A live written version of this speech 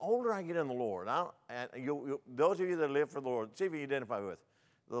older I get in the Lord, those of you that live for the Lord, see if you identify with.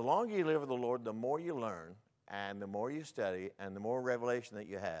 The longer you live for the Lord, the more you learn, and the more you study, and the more revelation that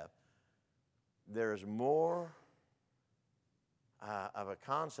you have. There's more of a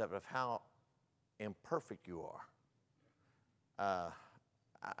concept of how imperfect you are.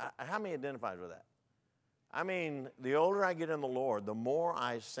 How many identifies with that? I mean, the older I get in the Lord, the more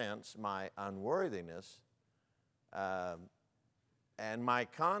I sense my unworthiness and my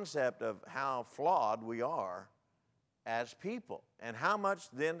concept of how flawed we are as people, and how much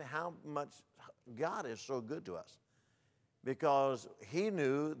God is so good to us, because He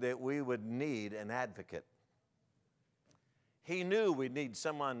knew that we would need an advocate. He knew we'd need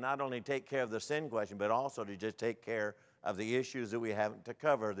someone not only to take care of the sin question, but also to just take care of the issues that we have to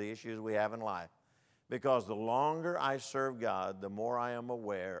cover, the issues we have in life. Because the longer I serve God, the more I am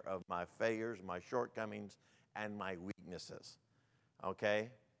aware of my failures, my shortcomings, and my weaknesses. Okay?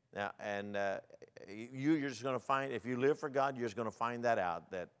 Now, and you're just going to find, if you live for God, you're just going to find that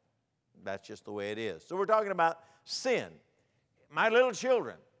out, that's just the way it is. So we're talking about sin. My little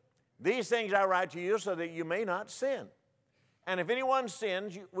children, these things I write to you so that you may not sin. And if anyone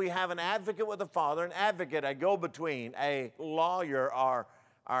sins, we have an advocate with the Father, an advocate, a go-between, a lawyer,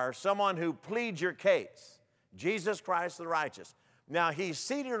 or someone who pleads your case, Jesus Christ the righteous. Now, He's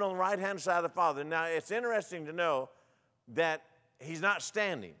seated on the right-hand side of the Father. Now, it's interesting to know that He's not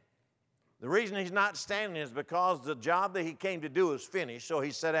standing. The reason He's not standing is because the job that He came to do is finished, so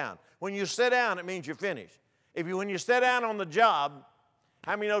He sat down. When you sit down, it means you're finished. When you sit down on the job,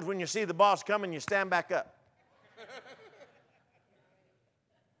 how many knows when you see the boss coming, you stand back up?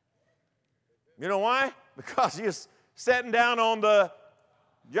 You know why? Because you're sitting down on the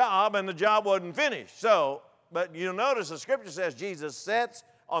job and the job wasn't finished. So, but you'll notice the Scripture says Jesus sits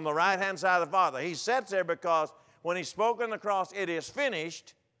on the right-hand side of the Father. He sits there because when He spoke on the cross, it is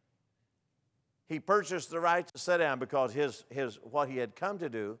finished, He purchased the right to sit down because his what He had come to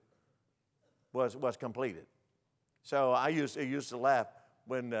do was completed. So I used to laugh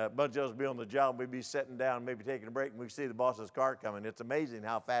when a bunch of us would be on the job, we'd be sitting down, maybe taking a break, and we'd see the boss's car coming. It's amazing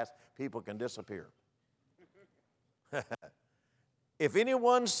how fast people can disappear. If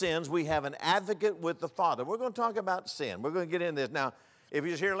anyone sins, we have an advocate with the Father. We're going to talk about sin. We're going to get into this. Now, if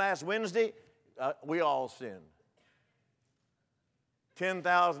you was here last Wednesday, we all sinned.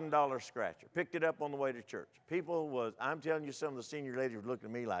 $10,000 scratcher. Picked it up on the way to church. I'm telling you, some of the senior ladies were looking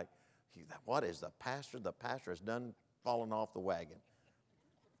at me like, what is the pastor? The pastor has done fallen off the wagon.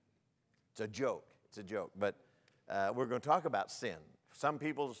 It's a joke. It's a joke. But we're going to talk about sin. Some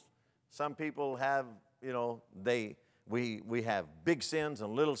people have, we have big sins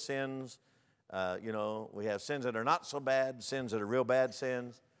and little sins. We have sins that are not so bad, sins that are real bad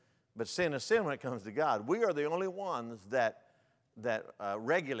sins. But sin is sin when it comes to God. We are the only ones that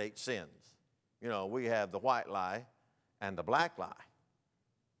regulate sins. We have the white lie and the black lie.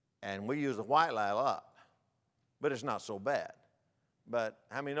 And we use the white lie a lot. But it's not so bad. But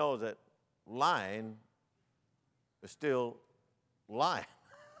how many know that lying is still lying?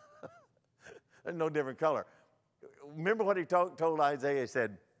 There's no different color. Remember what He told Isaiah? He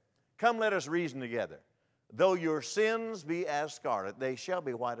said, "Come, let us reason together. Though your sins be as scarlet, they shall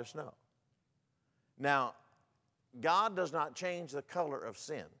be white as snow." Now, God does not change the color of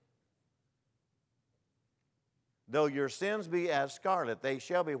sin. Though your sins be as scarlet, they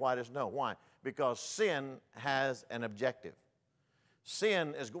shall be white as snow. Why? Because sin has an objective.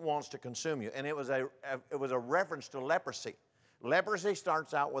 Sin wants to consume you. And it was a reference to leprosy. Leprosy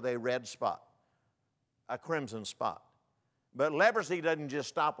starts out with a red spot, a crimson spot. But leprosy doesn't just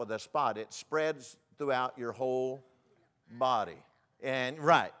stop with a spot. It spreads throughout your whole body. And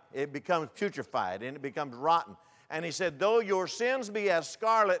it becomes putrefied and it becomes rotten. And He said, though your sins be as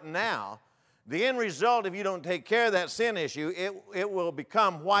scarlet now, the end result, if you don't take care of that sin issue, it will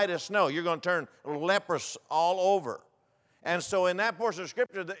become white as snow. You're going to turn leprous all over. And so in that portion of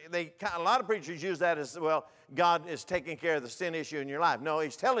Scripture, a lot of preachers use that as, well, God is taking care of the sin issue in your life. No,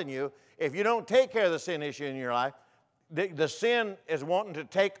 He's telling you, if you don't take care of the sin issue in your life, the sin is wanting to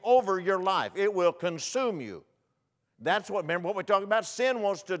take over your life. It will consume you. Remember what we're talking about? Sin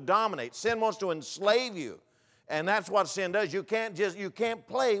wants to dominate. Sin wants to enslave you. And that's what sin does. You can't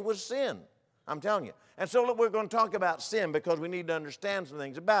play with sin. I'm telling you. And so look, we're going to talk about sin because we need to understand some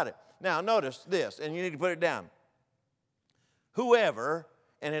things about it. Now, notice this, and you need to put it down. Whoever,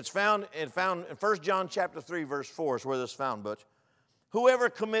 and it's found in 1 John chapter 3, verse 4 is where this is found, Butch. Whoever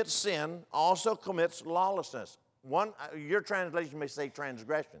commits sin also commits lawlessness. Your translation may say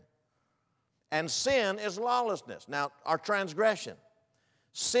transgression. And sin is lawlessness. Now, our transgression.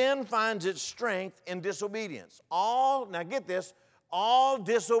 Sin finds its strength in disobedience. Now get this, All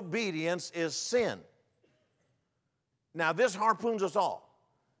disobedience is sin. Now, this harpoons us all.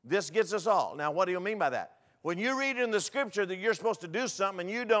 This gets us all. Now, what do you mean by that? When you read in the Scripture that you're supposed to do something and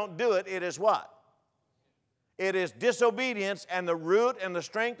you don't do it, it is what? It is disobedience, and the root and the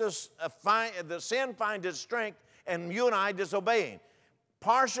strength of the sin finds its strength, and you and I disobeying.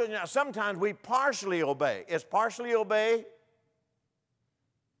 Sometimes we partially obey. Is partially obey?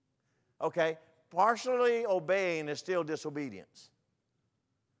 Okay, partially obeying is still disobedience.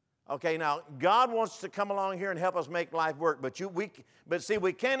 Okay, now, God wants to come along here and help us make life work, but see,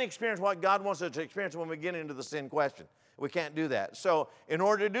 we can't experience what God wants us to experience when we get into the sin question. We can't do that. So, in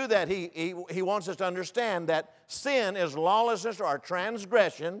order to do that, He wants us to understand that sin is lawlessness or a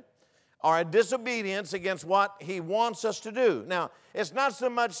transgression or a disobedience against what He wants us to do. Now, it's not so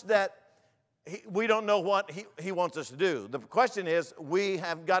much that we don't know what He wants us to do. The question is, we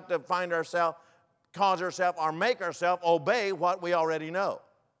have got to find ourselves, cause ourselves, or make ourselves obey what we already know.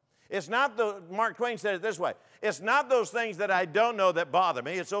 It's not Mark Twain said it this way, it's not those things that I don't know that bother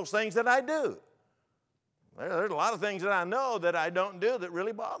me, it's those things that I do. There's a lot of things that I know that I don't do that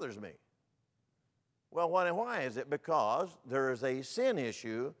really bothers me. Well, why is it? Because there is a sin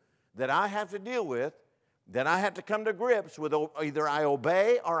issue that I have to deal with, that I have to come to grips with. Either I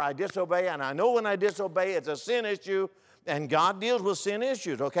obey or I disobey, and I know when I disobey it's a sin issue, and God deals with sin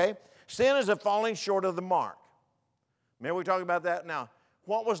issues, okay? Sin is a falling short of the mark. Remember we talked about that? Now,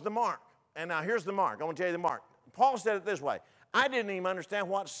 what was the mark? And now here's the mark. I want to tell you the mark. Paul said it this way. I didn't even understand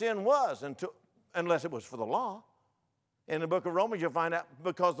what sin was unless it was for the law. In the book of Romans, you'll find out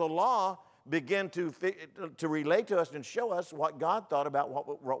because the law began to relate to us and show us what God thought about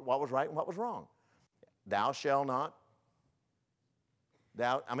what was right and what was wrong. Thou shalt not.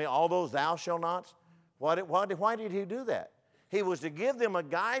 All those thou shalt nots. Why did He do that? He was to give them a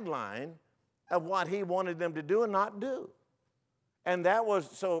guideline of what He wanted them to do and not do. And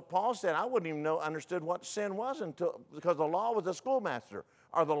so Paul said, I wouldn't even understood what sin was because the law was a schoolmaster,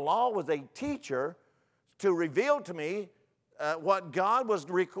 or the law was a teacher to reveal to me what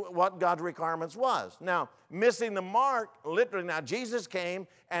God's requirements was. Now, missing the mark, literally, now Jesus came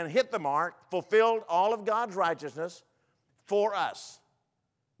and hit the mark, fulfilled all of God's righteousness for us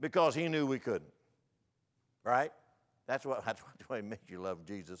because He knew we couldn't. Right? That's why it makes you love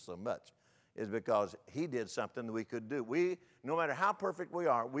Jesus so much, is because He did something that we could do. No matter how perfect we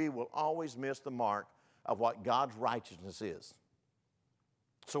are, we will always miss the mark of what God's righteousness is.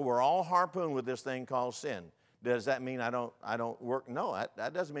 So we're all harpooned with this thing called sin. Does that mean I don't work? No,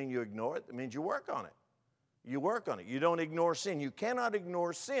 that doesn't mean you ignore it. It means you work on it. You work on it. You don't ignore sin. You cannot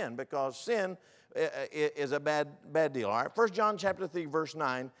ignore sin because sin is a bad deal. All right, 1 John chapter 3, verse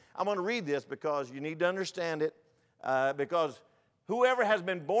 9. I'm going to read this because you need to understand it because whoever has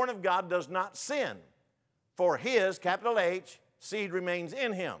been born of God does not sin. For his, capital H, seed remains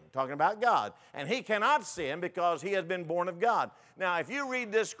in him, talking about God. And he cannot sin because he has been born of God. Now, if you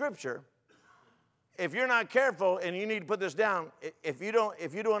read this scripture, if you're not careful, and you need to put this down, if you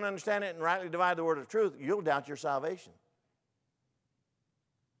don't understand it and rightly divide the word of truth, you'll doubt your salvation.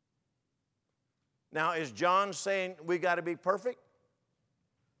 Now, is John saying we got to be perfect?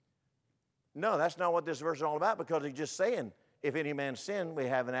 No, that's not what this verse is all about, because he's just saying, if any man sin, we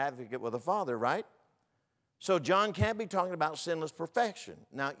have an advocate with the Father, right? So John can't be talking about sinless perfection.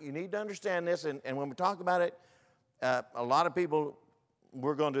 Now, you need to understand this, and when we talk about it, a lot of people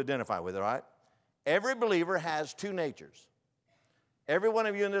we're going to identify with it, all right? Every believer has two natures. Every one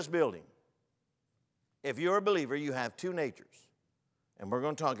of you in this building, if you're a believer, you have two natures. And we're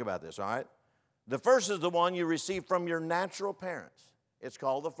going to talk about this, all right? The first is the one you receive from your natural parents. It's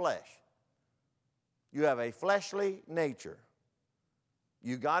called the flesh. You have a fleshly nature.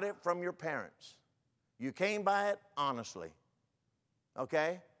 You got it from your parents. You came by it honestly,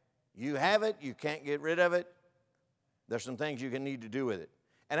 okay? You have it. You can't get rid of it. There's some things you can need to do with it.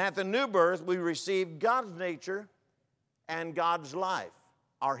 And at the new birth, we receive God's nature and God's life,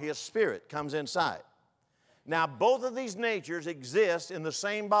 or His Spirit comes inside. Now, both of these natures exist in the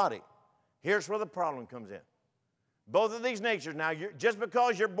same body. Here's where the problem comes in. Both of these natures, now, just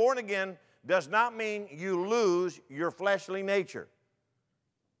because you're born again does not mean you lose your fleshly nature.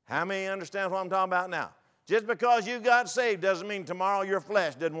 How many understand what I'm talking about now? Just because you got saved doesn't mean tomorrow your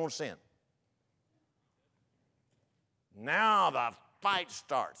flesh doesn't want to sin. Now the fight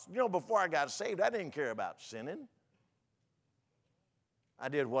starts. You know, before I got saved, I didn't care about sinning. I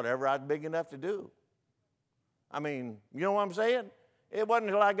did whatever I was big enough to do. I mean, you know what I'm saying? It wasn't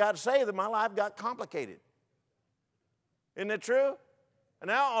until I got saved that my life got complicated. Isn't it true? And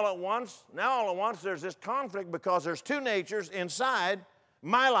now all at once, there's this conflict because there's two natures inside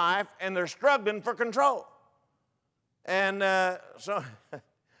my life, and they're struggling for control. And so,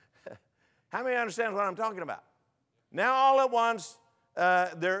 how many understand what I'm talking about? Now, all at once,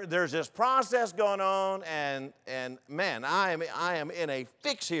 there's this process going on, and man, I am in a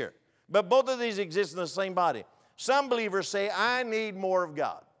fix here. But both of these exist in the same body. Some believers say, I need more of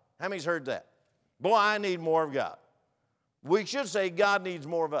God. How many's heard that? Boy, I need more of God. We should say God needs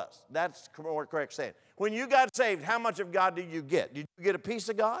more of us. That's more correct saying. When you got saved, how much of God did you get? Did you get a piece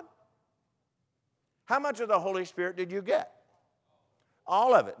of God? How much of the Holy Spirit did you get?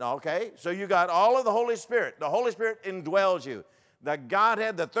 All of it, okay? So you got all of the Holy Spirit. The Holy Spirit indwells you. The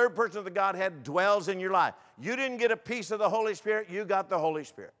Godhead, the third person of the Godhead dwells in your life. You didn't get a piece of the Holy Spirit, you got the Holy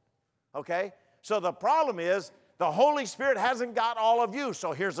Spirit, okay? So the problem is the Holy Spirit hasn't got all of you,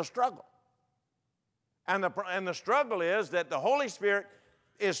 so here's the struggle. And the struggle is that the Holy Spirit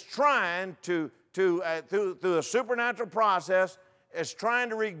is trying through a supernatural process, is trying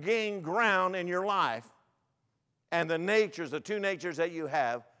to regain ground in your life. And the two natures that you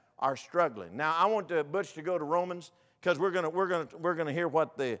have are struggling. Now, I want Butch to go to Romans, because we're gonna hear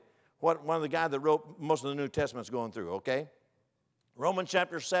what one of the guys that wrote most of the New Testament is going through, okay? Romans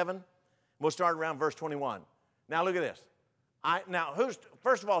chapter 7, we'll start around verse 21. Now, look at this.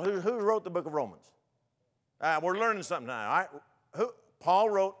 First of all, who wrote the book of Romans? We're learning something now, all right? Paul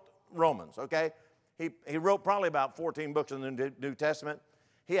wrote Romans, okay? He wrote probably about 14 books in the New Testament.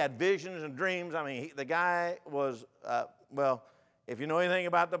 He had visions and dreams. I mean, the guy was, if you know anything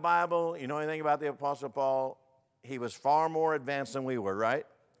about the Bible, you know anything about the Apostle Paul, he was far more advanced than we were, right?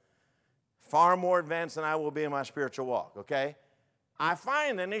 Far more advanced than I will be in my spiritual walk, okay? I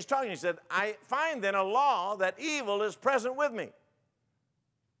find then, he said, I find then a law that evil is present with me.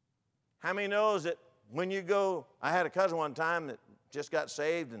 How many knows that when you go, I had a cousin one time that just got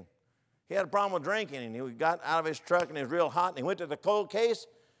saved, and he had a problem with drinking, and he got out of his truck, and it was real hot, and he went to the cold case,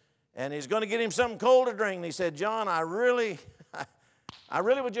 and he's going to get him something cold to drink. And he said, John, I really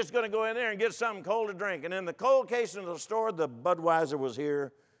was just going to go in there and get something cold to drink. And in the cold case in the store, the Budweiser was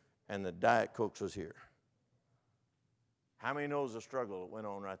here, and the Diet Cokes was here. How many knows the struggle that went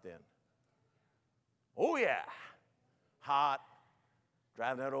on right then? Oh, yeah. Hot,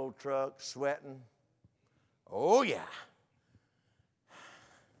 driving that old truck, sweating. Oh, yeah.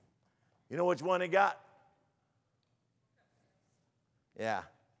 You know which one he got? Yeah.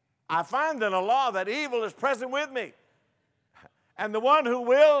 I find in a law that evil is present with me. And the one who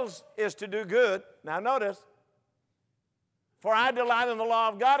wills is to do good. Now notice, for I delight in the law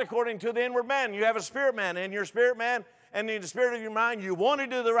of God according to the inward man. You have a spirit man. In your spirit man and in the spirit of your mind, you want to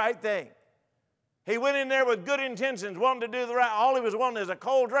do the right thing. He went in there with good intentions, wanting to do the right. All he was wanting is a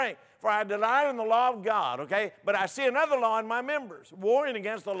cold drink. For I delight in the law of God, okay? But I see another law in my members, warring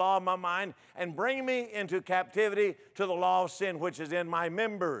against the law of my mind and bringing me into captivity to the law of sin which is in my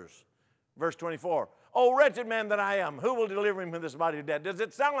members. Verse 24, O wretched man that I am, who will deliver me from this body of death? Does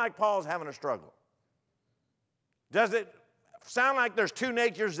it sound like Paul's having a struggle? Does it sound like there's two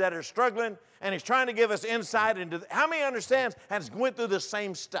natures that are struggling, and he's trying to give us insight into how many understands and has went through the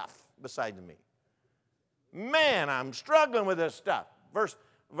same stuff besides me? Man, I'm struggling with this stuff.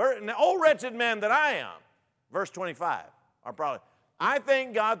 O wretched man that I am. Verse 25. I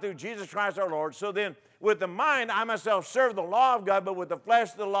thank God through Jesus Christ our Lord. So then, with the mind, I myself serve the law of God, but with the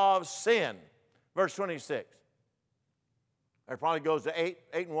flesh, the law of sin. Verse 26. That probably goes to 8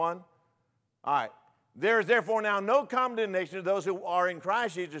 and 1. All right. There is therefore now no condemnation to those who are in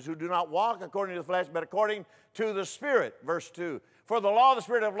Christ Jesus, who do not walk according to the flesh, but according to the Spirit. Verse 2. For the law of the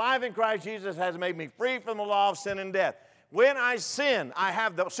Spirit of life in Christ Jesus has made me free from the law of sin and death. When I sin, I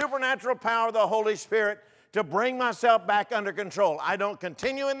have the supernatural power of the Holy Spirit to bring myself back under control. I don't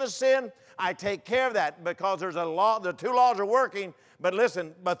continue in the sin. I take care of that because there's a law. The two laws are working. But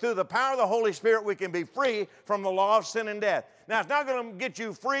listen, through the power of the Holy Spirit, we can be free from the law of sin and death. Now, it's not going to get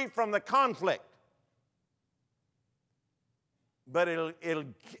you free from the conflict, but it'll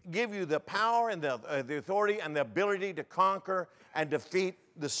give you the power and the authority and the ability to conquer and defeat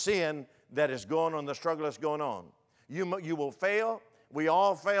the sin that is going on, the struggle that's going on. You will fail. We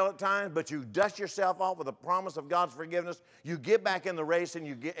all fail at times, but you dust yourself off with the promise of God's forgiveness. You get back in the race, and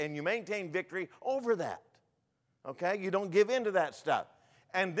you maintain victory over that. Okay? You don't give in to that stuff.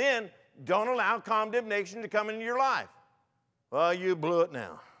 And then don't allow condemnation to come into your life. Well, you blew it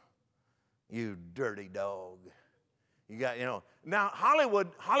now. You dirty dog. You got, Now,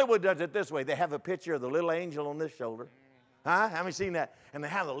 Hollywood does it this way. They have a picture of the little angel on this shoulder. Huh? Haven't you seen that? And they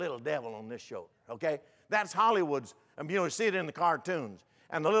have the little devil on this shoulder. Okay? That's Hollywood's. You see it in the cartoons.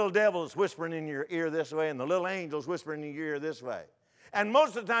 And the little devil is whispering in your ear this way, and the little angel is whispering in your ear this way. And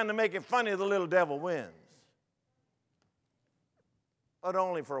most of the time, to make it funny, the little devil wins. But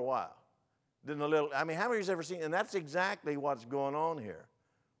only for a while. than the little. I mean, how many of you have ever seen? And that's exactly what's going on here.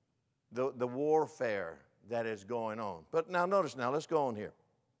 The warfare that is going on. But now notice now, let's go on here.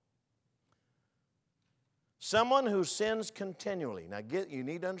 Someone who sins continually. Now you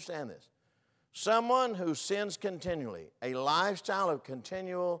need to understand this. Someone who sins continually, a lifestyle of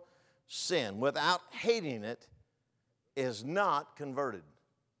continual sin without hating it, is not converted.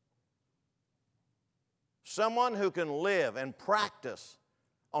 Someone who can live and practice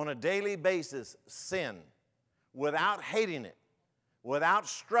on a daily basis sin without hating it, without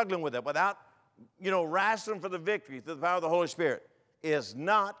struggling with it, without, wrestling for the victory through the power of the Holy Spirit, is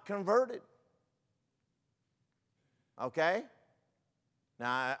not converted. Okay?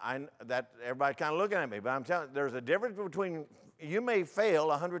 Now, that everybody kind of looking at me, but I'm telling you, there's a difference between, you may fail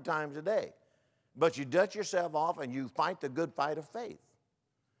 100 times a day, but you dust yourself off and you fight the good fight of faith.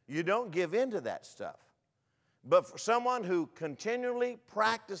 You don't give in to that stuff. But for someone who continually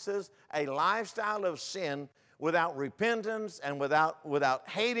practices a lifestyle of sin without repentance and without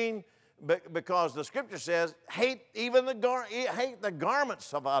hating, because the Scripture says, hate the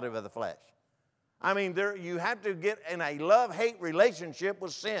garments of out of the flesh. I mean, you have to get in a love-hate relationship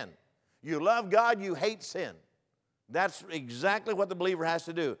with sin. You love God, you hate sin. That's exactly what the believer has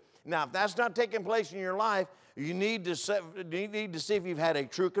to do. Now, if that's not taking place in your life, you need to see if you've had a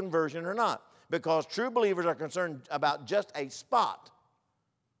true conversion or not. Because true believers are concerned about just a spot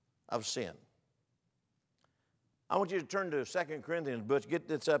of sin. I want you to turn to 2 Corinthians, Butch. Get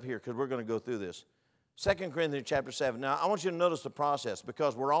this up here because we're going to go through this. 2 Corinthians chapter 7. Now, I want you to notice the process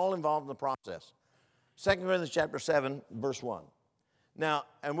because we're all involved in the process. 2 Corinthians chapter 7, verse 1. Now,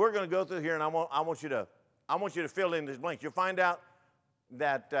 and we're going to go through here, and I want you to fill in these blanks. You'll find out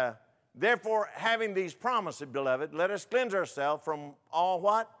that, therefore, having these promises, beloved, let us cleanse ourselves from all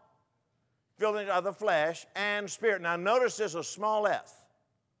what? Filthiness of the flesh and spirit. Now, notice this is small f.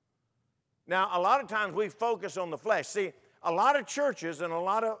 Now, a lot of times we focus on the flesh. See, a lot of churches and a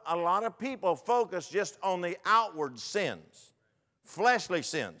lot of people focus just on the outward sins, fleshly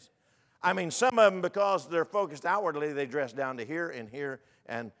sins. I mean, some of them, because they're focused outwardly, they dress down to here and here,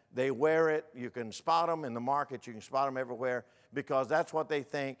 and they wear it. You can spot them in the market. You can spot them everywhere because that's what they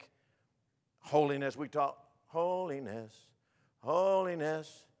think. Holiness, we talk, holiness.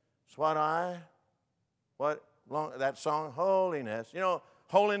 It's that song, holiness.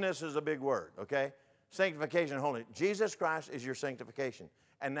 Holiness is a big word, okay? Sanctification and holiness. Jesus Christ is your sanctification.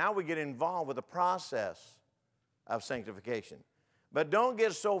 And now we get involved with the process of sanctification. But don't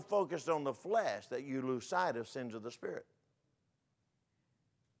get so focused on the flesh that you lose sight of sins of the Spirit.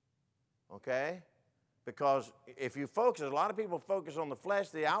 Okay? Because if you focus, a lot of people focus on the flesh,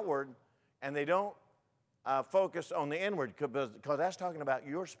 the outward, and they don't focus on the inward because that's talking about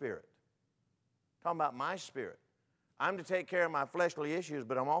your spirit. Talking about my spirit. I'm to take care of my fleshly issues,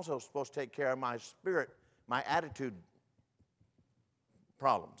 but I'm also supposed to take care of my spirit, my attitude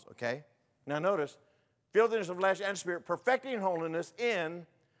problems, okay? Now notice, filthiness of flesh and spirit, perfecting holiness in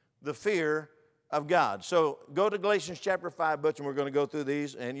the fear of God. So go to Galatians chapter 5, Butch, and we're going to go through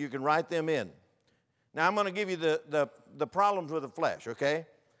these, and you can write them in. Now I'm going to give you the problems with the flesh, okay?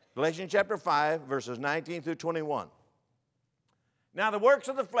 Galatians chapter 5, verses 19 through 21. Now the works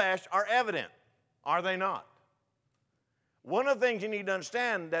of the flesh are evident, are they not? One of the things you need to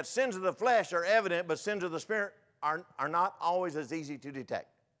understand that sins of the flesh are evident, but sins of the spirit are not always as easy to detect.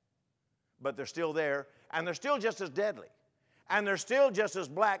 But they're still there, and they're still just as deadly. And they're still just as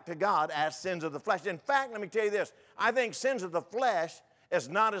black to God as sins of the flesh. In fact, let me tell you this. I think sins of the flesh is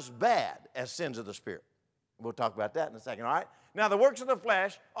not as bad as sins of the spirit. We'll talk about that in a second, all right? Now, the works of the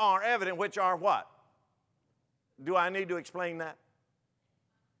flesh are evident, which are what? Do I need to explain that?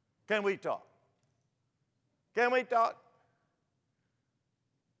 Can we talk? Can we talk?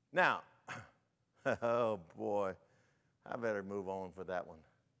 Now, oh boy, I better move on for that one.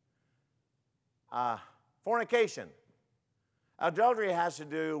 Fornication. Adultery has to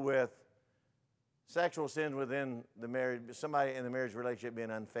do with sexual sins within the marriage, somebody in the marriage relationship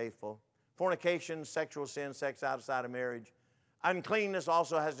being unfaithful. Fornication, sexual sin, sex outside of marriage. Uncleanness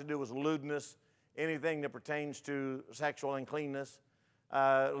also has to do with lewdness, anything that pertains to sexual uncleanness.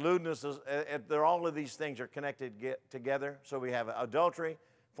 Lewdness, all of these things are connected together. So we have adultery,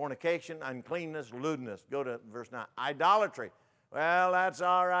 fornication, uncleanness, lewdness. Go to verse 9. Idolatry. Well, that's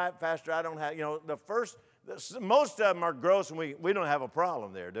all right, Pastor. I don't have, most of them are gross, and we don't have a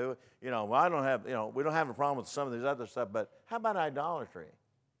problem there, do we? We don't have a problem with some of these other stuff, but how about idolatry?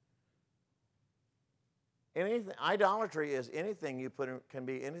 Idolatry is anything can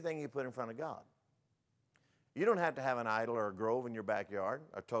be anything you put in front of God. You don't have to have an idol or a grove in your backyard,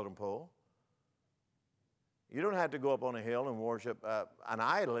 a totem pole. You don't have to go up on a hill and worship. An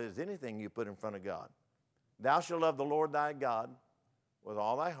idol is anything you put in front of God. Thou shalt love the Lord thy God with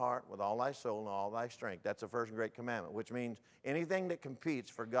all thy heart, with all thy soul, and all thy strength. That's the first and great commandment, which means anything that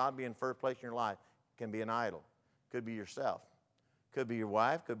competes for God being first place in your life can be an idol. Could be yourself. Could be your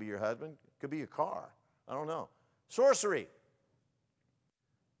wife. Could be your husband. Could be your car. I don't know. Sorcery.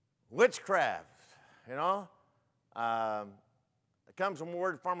 Witchcraft. You know. It comes from the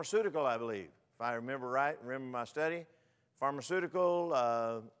word pharmaceutical, I believe. If I remember right, remember my study.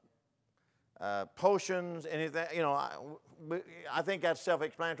 Pharmaceutical, potions, anything, you know, I think that's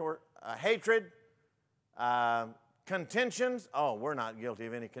self-explanatory. Hatred, contentions. Oh, we're not guilty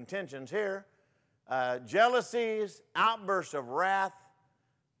of any contentions here. Jealousies, outbursts of wrath,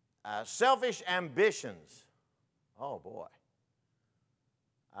 selfish ambitions. Oh, boy.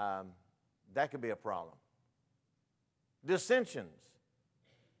 That could be a problem. Dissensions,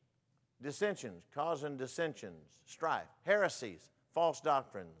 causing dissensions, strife, heresies, false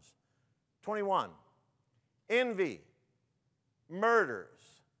doctrines. 21, envy,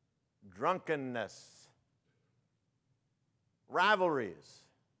 murders, drunkenness, rivalries,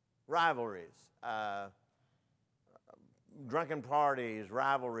 drunken parties,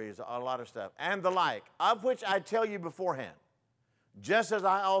 rivalries, a lot of stuff, and the like, of which I tell you beforehand, just as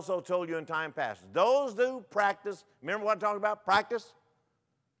I also told you in time past. Those who practice, remember what I talked about? Practice?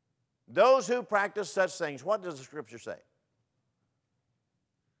 Those who practice such things, what does the Scripture say?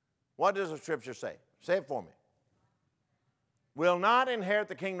 What does the Scripture say? Say it for me. Will not inherit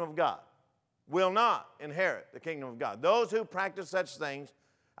the kingdom of God. Will not inherit the kingdom of God. Those who practice such things,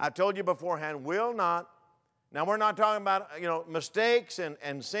 I told you beforehand, will not. Now, we're not talking about, mistakes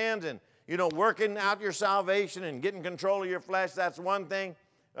and sins and, working out your salvation and getting control of your flesh. That's one thing.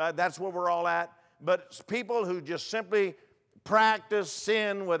 That's where we're all at. But people who just simply practice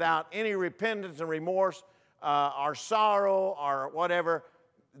sin without any repentance and remorse or sorrow or whatever,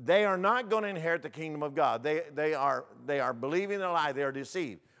 they are not going to inherit the kingdom of God. They are believing a lie. They are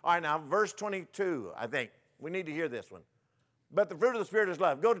deceived. All right, now, verse 22, I think. We need to hear this one. But the fruit of the Spirit is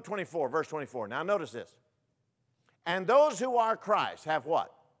love. Go to 24, verse 24. Now, notice this. And those who are Christ have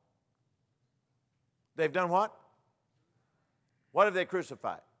what? They've done what? What have they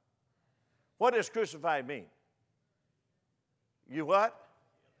crucified? What does crucified mean? You what?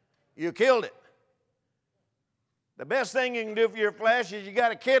 You killed it. The best thing you can do for your flesh is you got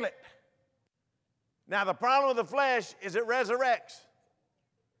to kill it. Now, the problem with the flesh is it resurrects.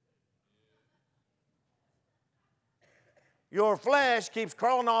 Your flesh keeps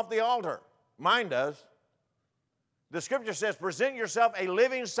crawling off the altar. Mine does. The Scripture says, present yourself a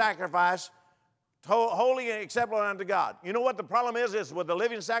living sacrifice, holy and acceptable unto God. You know what the problem is with the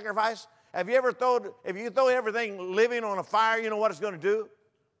living sacrifice? If you throw everything living on a fire, you know what it's going to do?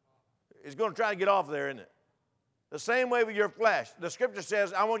 It's going to try to get off there, isn't it? The same way with your flesh. The Scripture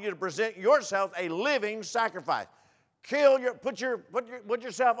says, I want you to present yourself a living sacrifice. Put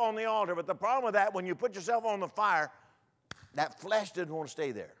yourself on the altar. But the problem with that, when you put yourself on the fire, that flesh doesn't want to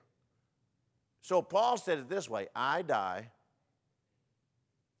stay there. So Paul said it this way, I die.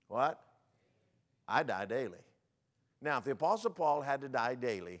 What? I die daily. Now, if the Apostle Paul had to die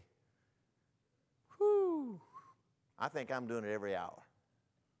daily, I think I'm doing it every hour.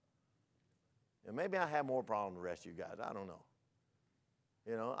 And maybe I have more problem than the rest of you guys. I don't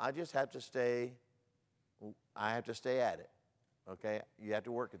know. I just have to stay at it. Okay? You have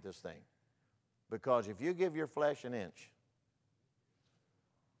to work at this thing. Because if you give your flesh an inch,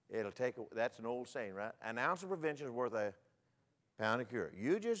 that's an old saying, right? An ounce of prevention is worth a pound of cure.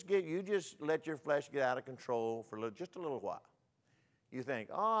 You just let your flesh get out of control for just a little while. You think,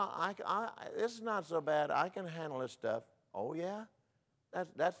 this is not so bad. I can handle this stuff. Oh, yeah?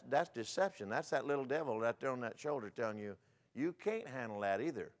 That's deception. That's that little devil right there on that shoulder telling you, you can't handle that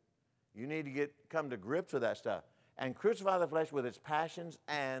either. You need to come to grips with that stuff. And crucify the flesh with its passions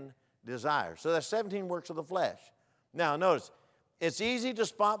and desires. So that's 17 works of the flesh. Now, notice, it's easy to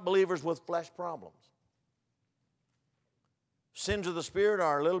spot believers with flesh problems. Sins of the Spirit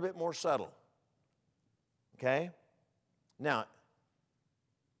are a little bit more subtle. Okay? Now,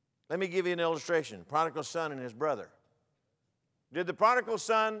 let me give you an illustration. Prodigal son and his brother. Did the prodigal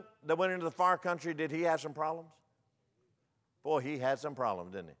son that went into the far country, did he have some problems? Boy, he had some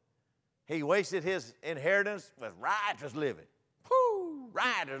problems, didn't he? He wasted his inheritance with riotous living. Whoo,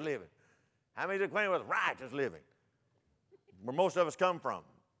 riotous living. How many is acquainted with riotous living? Where most of us come from.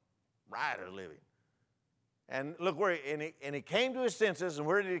 Riotous living. And look where he came to his senses, and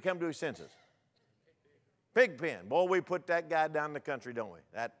where did he come to his senses? Pig pen. Boy, we put that guy down in the country, don't we?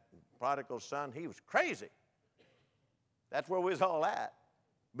 That prodigal son, he was crazy. That's where we was all at.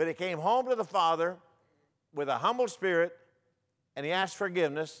 But he came home to the father, with a humble spirit, and he asked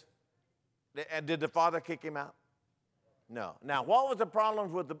forgiveness. And did the father kick him out? No. Now, what was the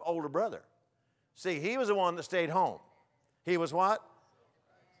problems with the older brother? See, he was the one that stayed home. He was what?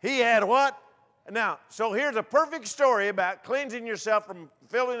 He had what? Now, so here's a perfect story about cleansing yourself from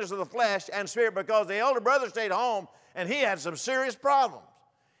filthiness of the flesh and spirit, because the elder brother stayed home and he had some serious problems.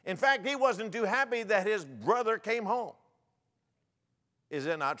 In fact, he wasn't too happy that his brother came home. Is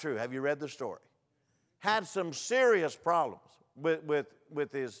that not true? Have you read the story? Had some serious problems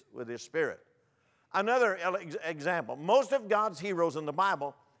with his spirit. Another example, most of God's heroes in the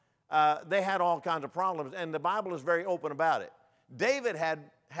Bible, they had all kinds of problems, and the Bible is very open about it. David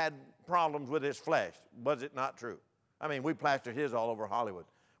had problems with his flesh. Was it not true? I mean, we plastered his all over Hollywood.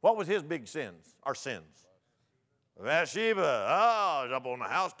 What was his big sins, or sins? Bathsheba, he's up on the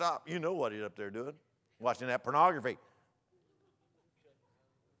housetop. You know what he's up there doing, watching that pornography.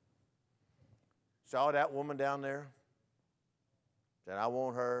 Saw that woman down there, said, I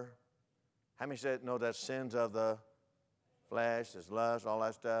want her. How many said, no, that's sins of the flesh, that's lust, all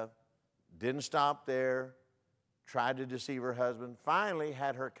that stuff? Didn't stop there. Tried to deceive her husband. Finally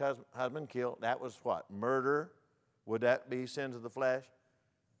had her husband killed. That was what? Murder. Would that be sins of the flesh?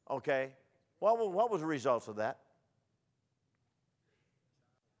 Okay. What was the results of that?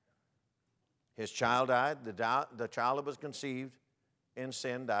 His child died. The child that was conceived in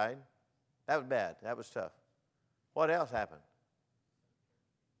sin died. That was bad. That was tough. What else happened?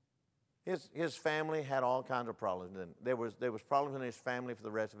 His family had all kinds of problems. And there was problems in his family for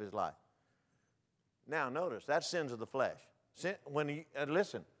the rest of his life. Now notice, that's sins of the flesh.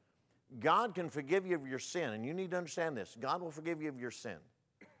 Listen, God can forgive you of your sin, and you need to understand this. God will forgive you of your sin.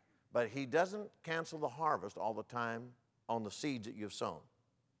 But he doesn't cancel the harvest all the time on the seeds that you've sown.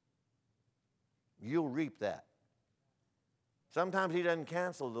 You'll reap that. Sometimes he doesn't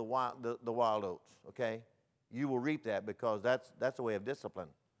cancel the wild oats, okay? You will reap that, because that's a way of discipline,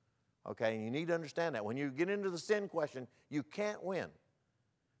 okay? And you need to understand that. When you get into the sin question, you can't win.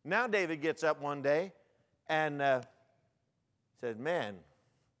 Now David gets up one day and said, man,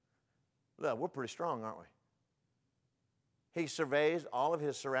 look, we're pretty strong, aren't we? He surveys all of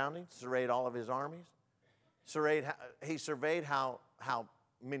his surroundings, surveyed all of his armies, he surveyed how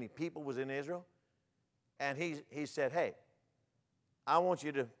many people was in Israel, and he said, hey, I want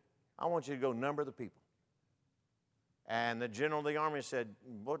you to go number the people. And the general of the army said,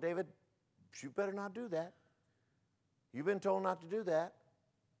 well, David, you better not do that. You've been told not to do that.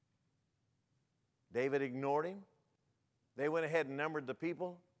 David ignored him. They went ahead and numbered the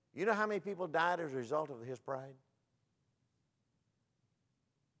people. You know how many people died as a result of his pride?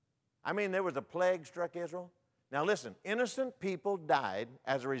 I mean, there was a plague struck Israel. Now listen, innocent people died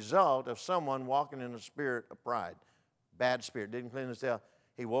as a result of someone walking in a spirit of pride. Bad spirit, didn't clean himself.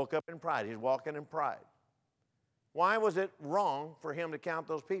 He woke up in pride. He's walking in pride. Why was it wrong for him to count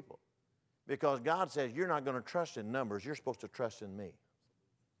those people? Because God says, you're not going to trust in numbers. You're supposed to trust in me.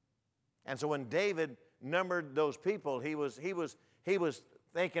 And so when David numbered those people, he was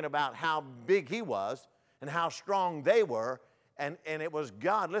thinking about how big he was and how strong they were, and it was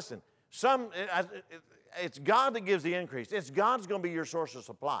God. Listen, it's God that gives the increase. It's God's going to be your source of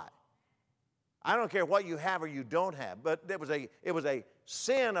supply. I don't care what you have or you don't have, but it was a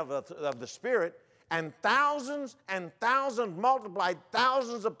sin of the spirit, and thousands multiplied,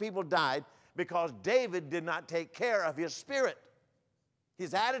 thousands of people died because David did not take care of his spirit,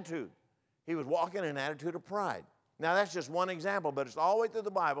 his attitude. He was walking in an attitude of pride. Now, that's just one example, but it's all the way through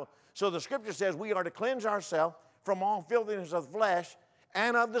the Bible. So the Scripture says we are to cleanse ourselves from all filthiness of the flesh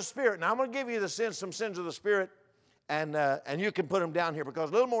and of the spirit. Now, I'm going to give you some sins of the spirit, and you can put them down here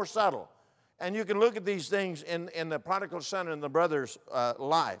because a little more subtle. And you can look at these things in the prodigal son and the brother's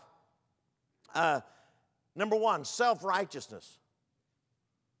life. Number one, self-righteousness.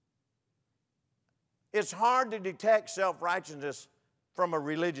 It's hard to detect self-righteousness from a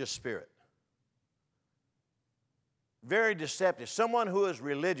religious spirit. Very deceptive. Someone who is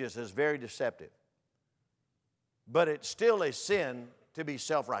religious is very deceptive. But it's still a sin to be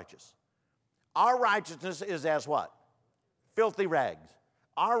self-righteous. Our righteousness is as what? Filthy rags.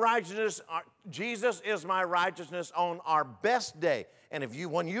 Our righteousness, Jesus is my righteousness on our best day. And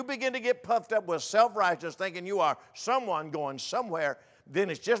when you begin to get puffed up with self-righteousness, thinking you are someone going somewhere, then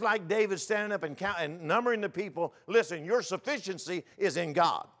it's just like David standing up and numbering the people. Listen, your sufficiency is in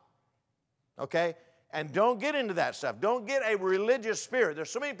God. Okay? And don't get into that stuff. Don't get a religious spirit. There's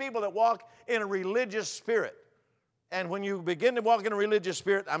so many people that walk in a religious spirit. And when you begin to walk in a religious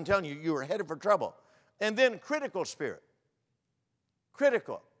spirit, I'm telling you, you are headed for trouble. And then critical spirit.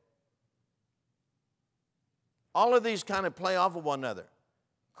 Critical. All of these kind of play off of one another.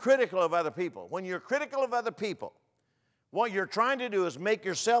 critical of other people. When you're critical of other people, what you're trying to do is make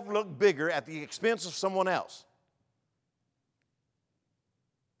yourself look bigger at the expense of someone else.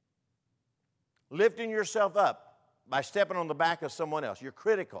 Lifting yourself up by stepping on the back of someone else. You're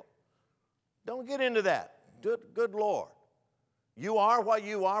critical. Don't get into that. Good Lord. You are what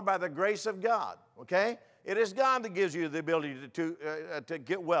you are by the grace of God, okay? It is God that gives you the ability to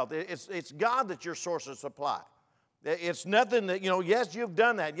get wealth. It's God that's your source of supply. It's nothing that, yes, you've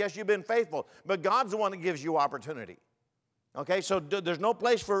done that. Yes, you've been faithful. But God's the one that gives you opportunity. Okay, so there's no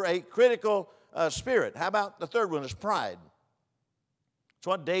place for a critical spirit. How about the third one is pride? It's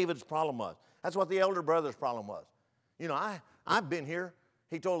what David's problem was. That's what the elder brother's problem was. I've been here.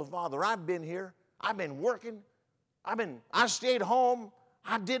 He told the father, I've been here. I've been working. I stayed home.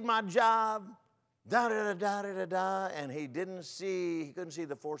 I did my job. Da-da-da-da-da-da. And he couldn't see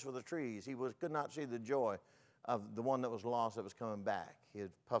the forest for the trees. He could not see the joy of the one that was lost that was coming back. He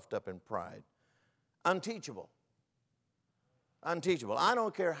had puffed up in pride. Unteachable. Unteachable. I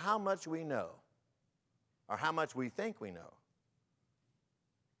don't care how much we know or how much we think we know.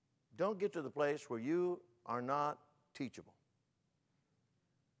 Don't get to the place where you are not teachable.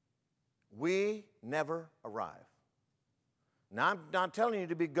 We never arrive. Now, I'm not telling you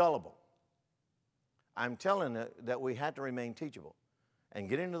to be gullible. I'm telling you that we have to remain teachable and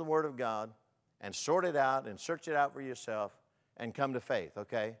get into the Word of God and sort it out and search it out for yourself and come to faith,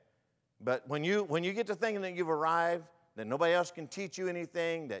 okay? But when you get to thinking that you've arrived, that nobody else can teach you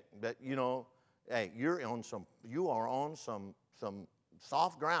anything, that hey, you are on some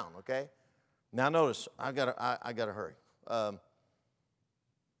soft ground, okay? Now notice, I gotta hurry.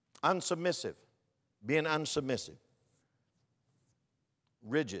 Unsubmissive, being unsubmissive,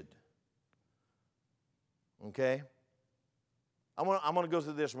 rigid. Okay? I'm going to go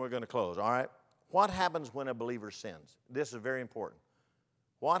through this and we're going to close, all right? What happens when a believer sins? This is very important.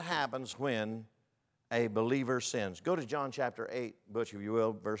 What happens when a believer sins? Go to John chapter 8, Butch, if you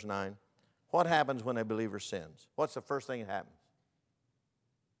will, verse 9. What happens when a believer sins? What's the first thing that happens?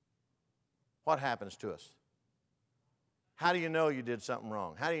 What happens to us? How do you know you did something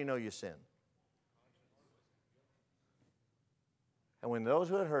wrong? How do you know you sinned? And when those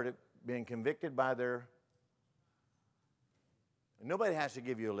who had heard it, being convicted by their... Nobody has to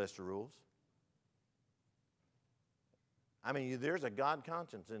give you a list of rules. I mean, there's a God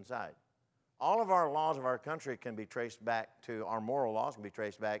conscience inside. All of our laws of our country can be traced back to, our moral laws can be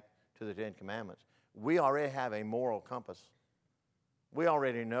traced back to the Ten Commandments. We already have a moral compass. We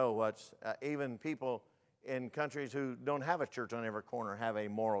already know what's, even people in countries who don't have a church on every corner have a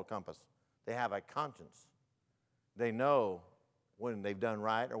moral compass. They have a conscience. They know when they've done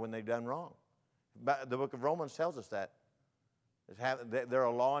right or when they've done wrong. But the book of Romans tells us that. They're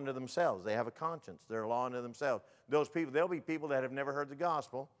a law unto themselves. They have a conscience. They're a law unto themselves. Those people, there'll be people that have never heard the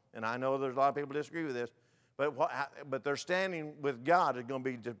gospel, and I know there's a lot of people who disagree with this, but their standing with God is going to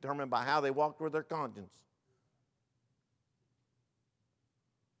be determined by how they walk with their conscience.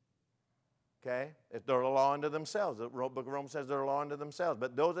 Okay? If they're a law unto themselves. The book of Romans says they're a law unto themselves.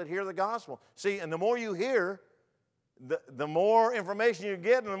 But those that hear the gospel, see, and the more you hear, the more information you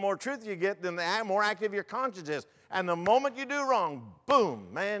get and the more truth you get, then the more active your conscience is. And the moment you do wrong, boom,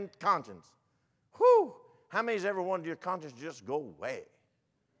 man, conscience. Whew! How many's ever wanted your conscience to just go away?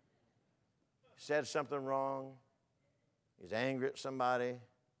 Said something wrong. He's angry at somebody.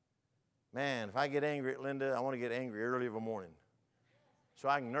 Man, if I get angry at Linda, I want to get angry early of a morning so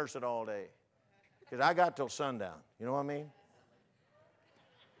I can nurse it all day. Because I got till sundown. You know what I mean?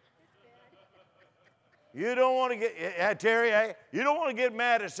 You don't want to get, Terry, you don't want to get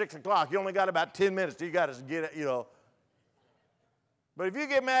mad at 6 o'clock. You only got about 10 minutes till you got to get it, But if you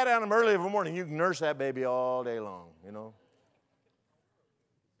get mad at them early in the morning, you can nurse that baby all day long,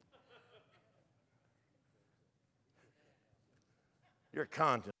 Your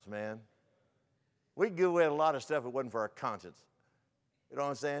conscience, man. We'd give away a lot of stuff if it wasn't for our conscience. You know what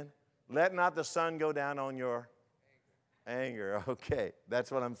I'm saying? Let not the sun go down on your anger. Okay,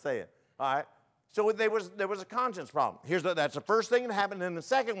 that's what I'm saying. All right. So there was a conscience problem. That's the first thing that happened. And the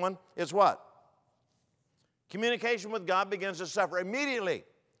second one is what? Communication with God begins to suffer immediately.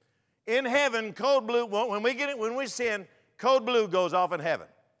 In heaven, code blue, when we sin, code blue goes off in heaven.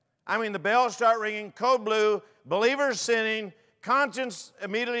 I mean, the bells start ringing, code blue, believers sinning, conscience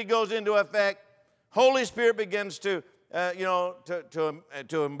immediately goes into effect. Holy Spirit begins to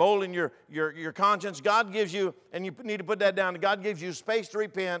embolden your conscience. God gives you, and you need to put that down, God gives you space to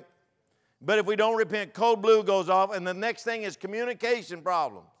repent. But if we don't repent, code blue goes off, and the next thing is communication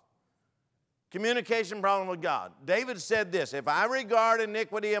problems. Communication problem with God. David said this, if I regard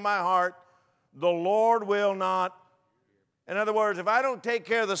iniquity in my heart, the Lord will not In other words, if I don't take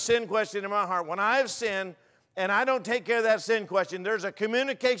care of the sin question in my heart, when I have sinned and I don't take care of that sin question, there's a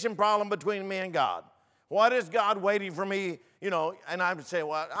communication problem between me and God. What is God waiting for me? And I would say,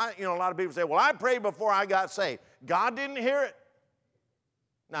 well, a lot of people say, well, I prayed before I got saved. God didn't hear it.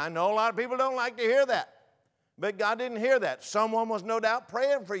 Now, I know a lot of people don't like to hear that, but God didn't hear that. Someone was no doubt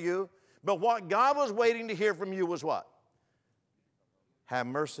praying for you, but what God was waiting to hear from you was what? Have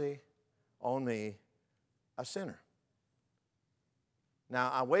mercy on me, a sinner.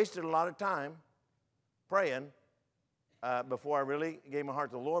 Now, I wasted a lot of time praying before I really gave my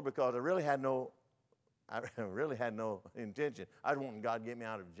heart to the Lord, because I really had no intention. I just wanted God to get me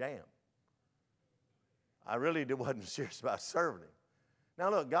out of jam. I really wasn't serious about serving Him. Now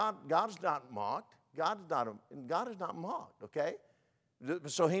look, God's not mocked. God is not mocked, okay?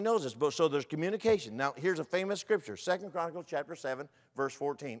 So He knows this. So there's communication. Now here's a famous scripture, 2 Chronicles chapter 7, verse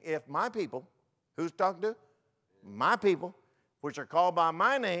 14. If my people, who's talking to? My people, which are called by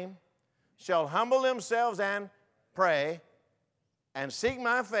my name, shall humble themselves and pray and seek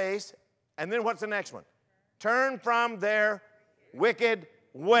my face. And then what's the next one? Turn from their wicked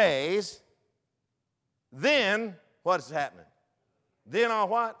ways. Then what's happening? Then I'll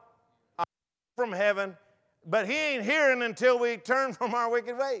what? I'll hear from heaven. But He ain't hearing until we turn from our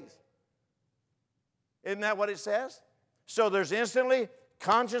wicked ways. Isn't that what it says? So there's instantly,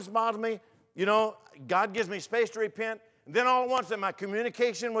 conscience bothers me. God gives me space to repent. And then all at once, my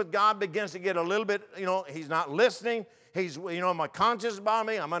communication with God begins to get a little bit, He's not listening. My conscience bothers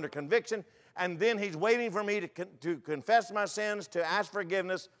me. I'm under conviction. And then He's waiting for me to confess my sins, to ask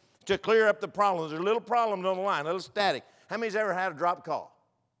forgiveness, to clear up the problems. There's a little problem on the line, a little static. How many's ever had a drop call?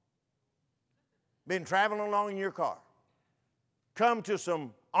 Been traveling along in your car. Come to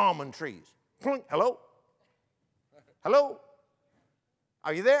some almond trees. Hello? Hello?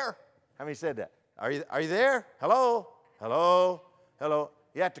 Are you there? How many said that? Are you there? Hello? Hello? Hello?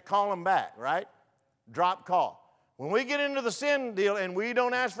 You have to call them back, right? Drop call. When we get into the sin deal and we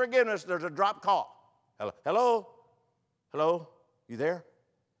don't ask forgiveness, there's a drop call. Hello? Hello? Hello? You there?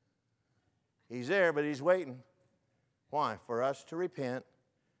 He's there, but He's waiting. Why? For us to repent,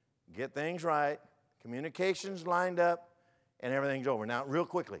 get things right, communications lined up, and everything's over. Now, real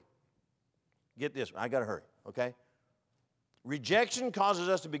quickly, get this. I got to hurry, okay? Rejection causes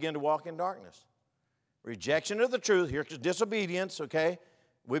us to begin to walk in darkness. Rejection of the truth, here's disobedience, okay?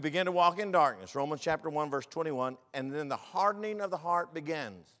 We begin to walk in darkness. Romans chapter 1, verse 21. And then the hardening of the heart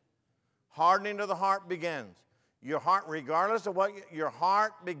begins. Hardening of the heart begins. Your heart, regardless of what, your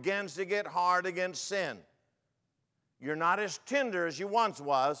heart begins to get hard against sin. You're not as tender as you once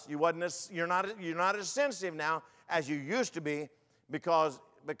was. You're not as sensitive now as you used to be, because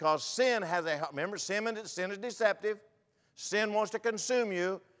sin has remember, sin is deceptive. Sin wants to consume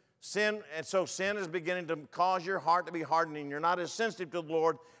you. And so sin is beginning to cause your heart to be hardening. You're not as sensitive to the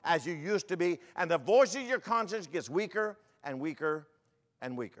Lord as you used to be. And the voice of your conscience gets weaker and weaker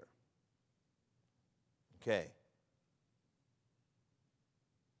and weaker. Okay.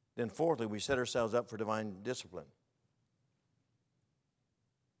 Then fourthly, we set ourselves up for divine discipline.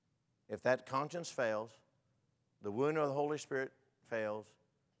 If that conscience fails, the wooing of the Holy Spirit fails,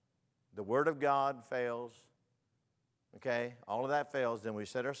 the Word of God fails, okay, all of that fails, then we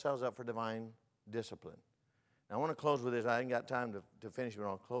set ourselves up for divine discipline. Now, I want to close with this. I ain't got time to finish, but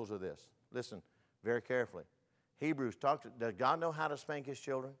I'll close with this. Listen very carefully. Hebrews, does God know how to spank His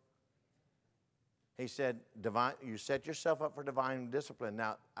children? He said, you set yourself up for divine discipline.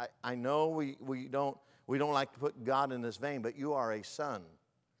 Now, I know we don't like to put God in this vein, but you are a son.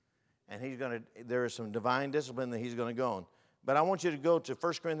 And there is some divine discipline that He's going to go on. But I want you to go to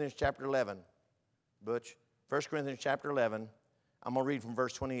 1 Corinthians chapter 11, Butch. 1 Corinthians chapter 11, I'm going to read from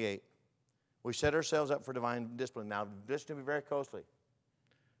verse 28. We set ourselves up for divine discipline. Now, listen to me very closely.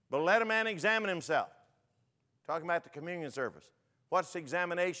 But let a man examine himself. Talking about the communion service. What's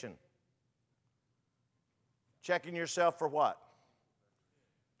examination? Checking yourself for what?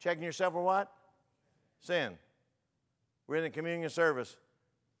 Checking yourself for what? Sin. We're in the communion service.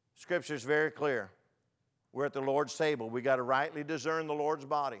 Scripture is very clear. We're at the Lord's table. We got to rightly discern the Lord's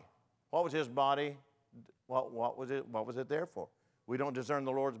body. What was His body? What was it there for? We don't discern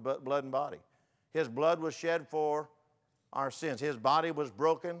the Lord's blood and body. His blood was shed for our sins. His body was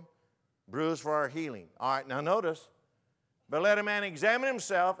broken, bruised for our healing. All right, now notice. But let a man examine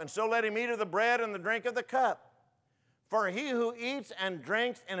himself, and so let him eat of the bread and the drink of the cup. For he who eats and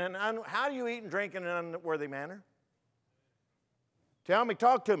drinks in how do you eat and drink in an unworthy manner? Tell me,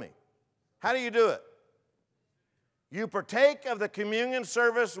 talk to me. How do you do it? You partake of the communion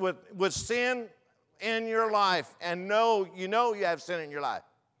service with sin in your life and you know you have sin in your life.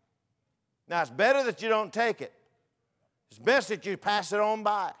 Now, it's better that you don't take it. It's best that you pass it on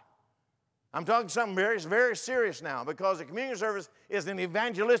by. I'm talking something very, very serious now, because the communion service is an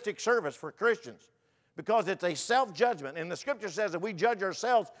evangelistic service for Christians, because it's a self-judgment. And the Scripture says if we judge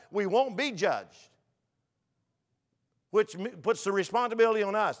ourselves, we won't be judged, which puts the responsibility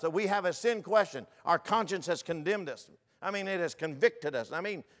on us, that we have a sin question. Our conscience has condemned us. It has convicted us.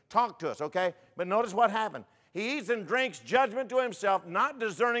 Talk to us, okay? But notice what happened. He eats and drinks judgment to himself, not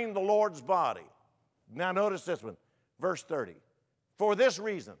discerning the Lord's body. Now notice this one, verse 30. For this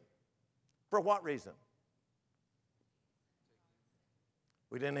reason. For what reason?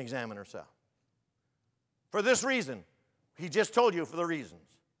 We didn't examine ourselves. For this reason. He just told you for the reasons.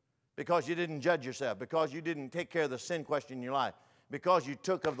 Because you didn't judge yourself. Because you didn't take care of the sin question in your life. Because you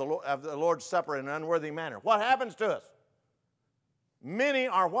took of the Lord's Supper in an unworthy manner. What happens to us? Many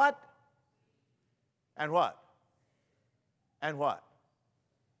are what? And what? And what?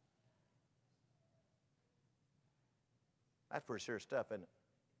 That's pretty serious stuff, isn't it?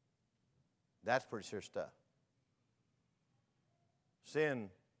 That's pretty serious stuff. Sin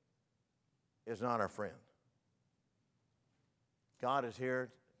is not our friend. God is here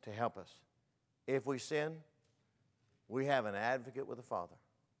to help us. If we sin, we have an advocate with the Father,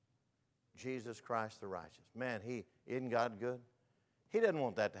 Jesus Christ the righteous. Man, isn't God good? He doesn't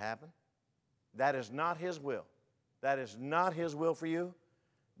want that to happen. That is not His will. That is not His will for you.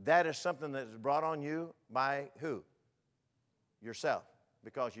 That is something that is brought on you by who? Yourself.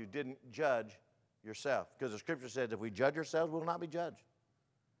 Because you didn't judge yourself. Because the Scripture says if we judge ourselves, we'll not be judged.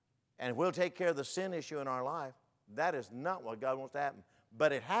 And we'll take care of the sin issue in our life. That is not what God wants to happen.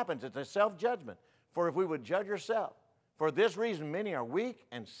 But it happens. It's a self-judgment. For if we would judge ourselves, for this reason many are weak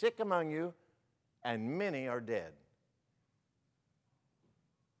and sick among you, and many are dead.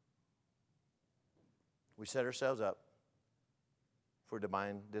 We set ourselves up for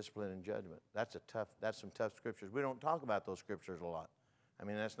divine discipline and judgment. That's some tough scriptures. We don't talk about those scriptures a lot.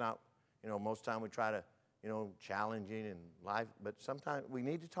 That's not, most time we try to, challenging in life, but sometimes we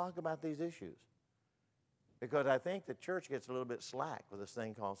need to talk about these issues. Because I think the church gets a little bit slack with this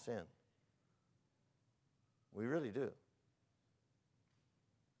thing called sin. We really do.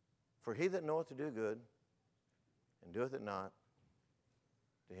 For he that knoweth to do good and doeth it not,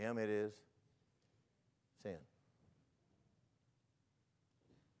 to him it is sin.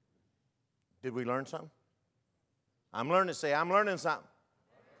 Did we learn something? I'm learning something.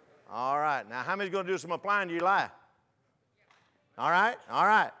 All right. Now, how many's going to do some applying to your life? All right? All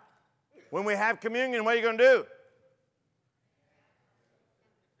right. When we have communion, what are you going to do?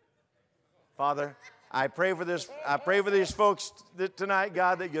 Father, I pray for this. I pray for these folks tonight,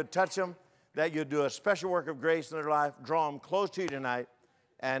 God, that you'd touch them, that you'd do a special work of grace in their life, draw them close to you tonight,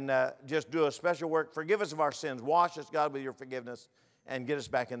 and just do a special work. Forgive us of our sins. Wash us, God, with your forgiveness, and get us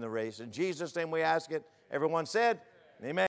back in the race. In Jesus' name we ask it. Everyone said, amen.